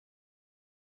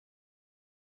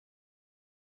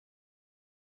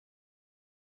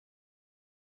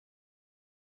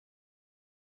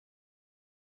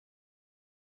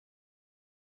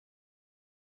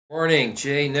Morning,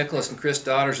 Jay, Nicholas, and Chris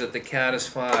Daughters at the Caddis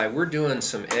Fly. We're doing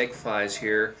some egg flies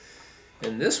here,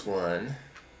 and this one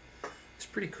is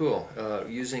pretty cool.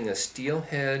 Using a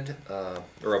Steelhead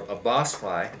or a boss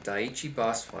fly, a Daiichi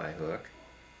boss fly hook.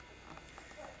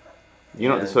 You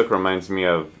know what this hook reminds me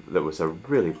of that was a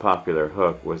really popular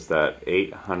hook was that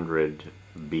 800B.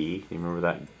 You remember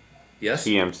that? Yes.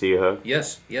 TMC hook?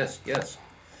 Yes.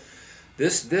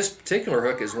 This particular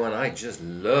hook is one I just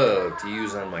love to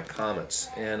use on my comets,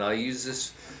 and I'll use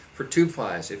this for tube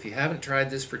flies. If you haven't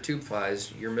tried this for tube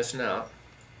flies, you're missing out.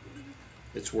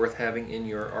 It's worth having in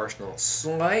your arsenal.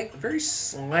 Very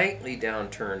slightly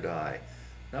downturned eye,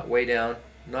 not way down,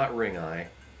 not ring eye.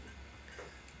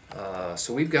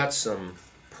 So we've got some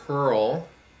Pearl,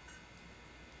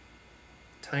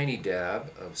 tiny dab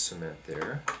of cement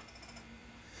there.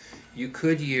 You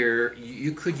could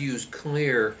use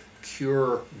clear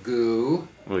Cure goo.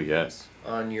 Oh yes.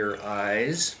 On your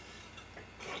eyes.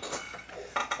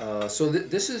 So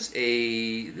this is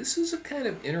a kind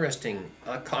of interesting.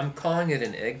 I'm calling it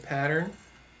an egg pattern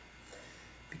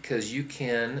because you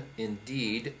can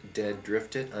indeed dead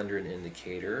drift it under an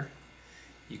indicator.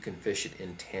 You can fish it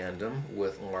in tandem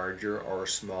with larger or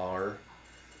smaller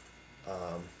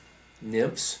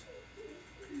nymphs.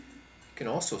 You can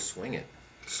also swing it.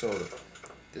 So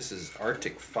this is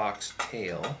Arctic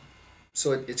foxtail.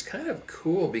 So it's kind of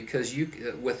cool because you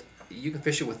can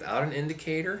fish it without an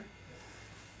indicator.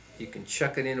 You can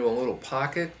chuck it into a little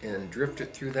pocket and drift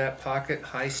it through that pocket,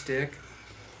 high stick,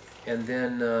 and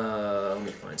then let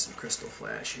me find some crystal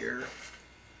flash here.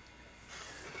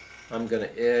 I'm going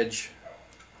to edge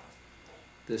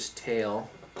this tail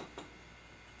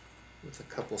with a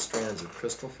couple strands of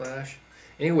crystal flash.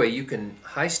 Anyway, you can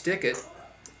high stick it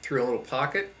through a little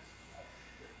pocket,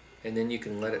 and then you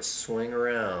can let it swing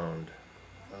around.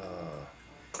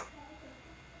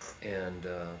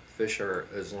 Fish are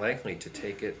as likely to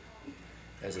take it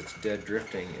as it's dead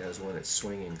drifting as when it's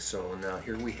swinging. So now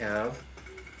here we have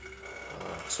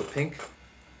pink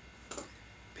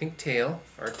tail,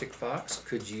 Arctic fox.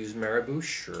 Could use marabou,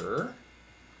 sure.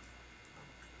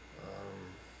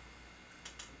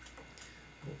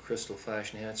 Little crystal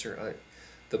flash enhancer.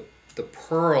 The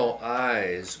pearl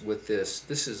eyes with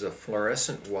this is a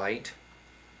fluorescent white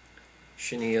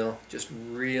chenille, just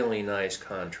really nice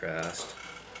contrast.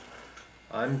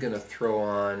 I'm going to throw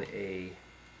on a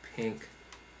pink,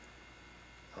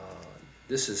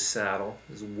 this is saddle,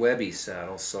 this is webby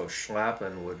saddle, so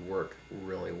schlappen would work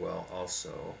really well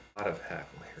also. A lot of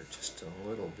hackle here, just a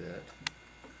little bit.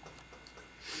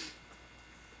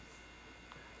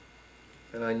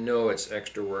 And I know it's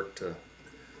extra work to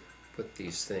put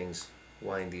these things,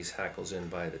 wind these hackles in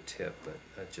by the tip, but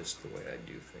that's just the way I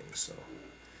do things. So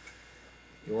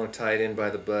you want to tie it in by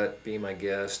the butt, be my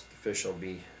guest. The fish will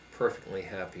be perfectly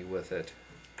happy with it,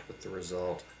 with the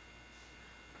result.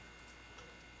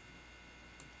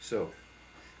 So,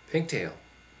 pink tail,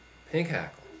 pink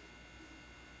hackle,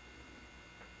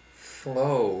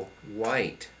 flow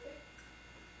white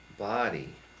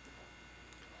body.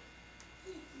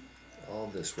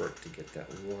 All this work to get that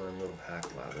one little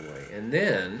hackle out of the way. And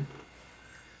then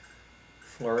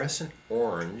fluorescent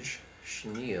orange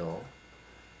chenille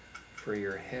for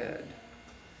your head.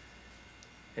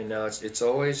 And now it's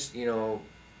always, you know,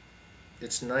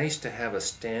 it's nice to have a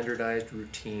standardized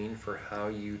routine for how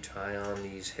you tie on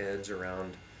these heads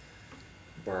around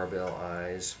barbell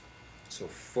eyes. So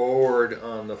forward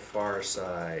on the far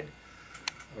side,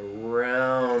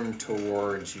 around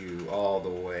towards you all the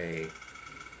way,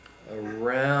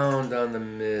 around on the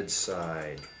mid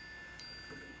side,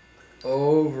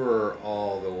 over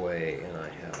all the way, and I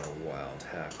have a wild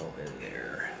hackle in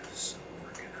there. So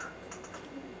we're gonna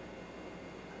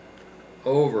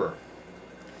over,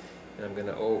 and I'm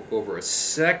gonna go over a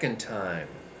second time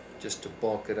just to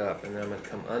bulk it up, and then I'm gonna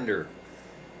come under,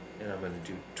 and I'm gonna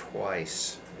do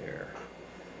twice there.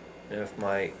 And if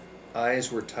my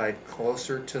eyes were tied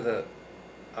closer to the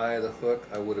eye of the hook,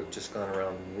 I would have just gone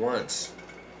around once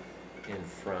in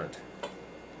front.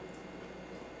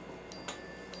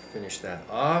 Finish that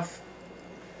off.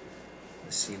 I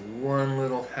see one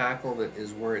little hackle that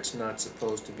is where it's not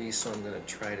supposed to be, so I'm going to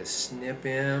try to snip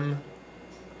him.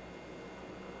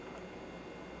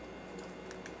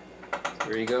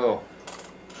 There you go.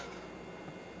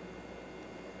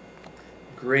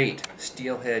 Great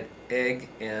steelhead egg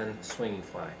and swinging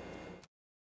fly.